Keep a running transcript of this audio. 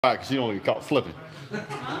because she don't get caught slipping.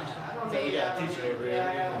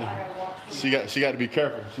 She got to be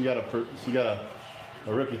careful. She got a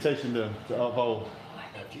reputation to uphold.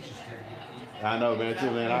 I know, man. Too,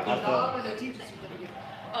 man. I thought.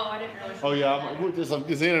 Oh, I didn't realize. Oh yeah,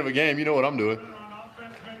 it's the end of a game. You know what I'm doing.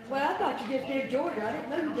 Well, I thought you just did Georgia. I didn't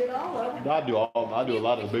know you did all of them. I do a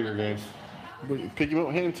lot of the bigger games. Pick him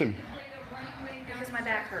up, hand him to me. Because my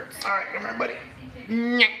back hurts. All right, come here, buddy. Thank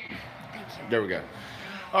you. There we go.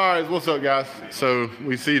 All right, what's up, guys? So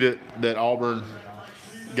we see that Auburn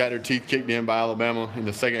got their teeth kicked in by Alabama in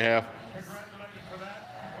the second half.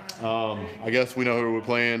 I guess we know who we're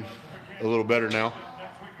playing a little better now.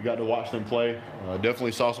 We got to watch them play.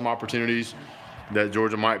 Definitely saw some opportunities that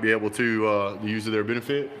Georgia might be able to use to their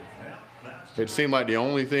benefit. It seemed like the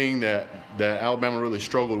only thing that Alabama really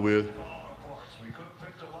struggled with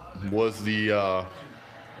was the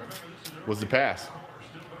pass.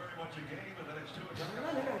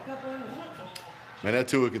 Man, that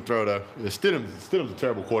Tua can throw though. Stidham's a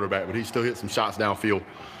terrible quarterback, but he still hit some shots downfield.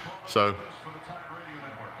 So,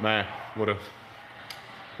 man, what a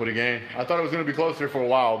game. I thought it was going to be closer for a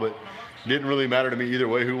while, but it didn't really matter to me either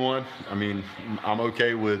way who won. I mean, I'm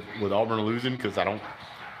okay with Auburn losing because I don't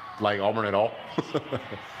like Auburn at all.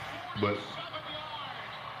 But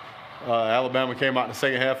Alabama came out in the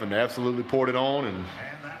second half and absolutely poured it on, and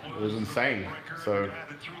it was insane. So,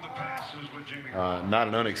 not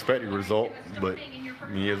an unexpected result, but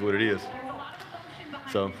it is what it is.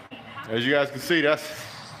 So, as you guys can see, that's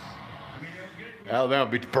Alabama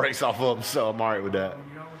beat the brakes off of them, so I'm all right with that.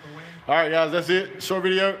 All right, guys, that's it. Short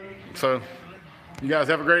video. So, you guys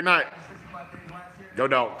have a great night. Go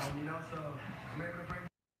Dogs.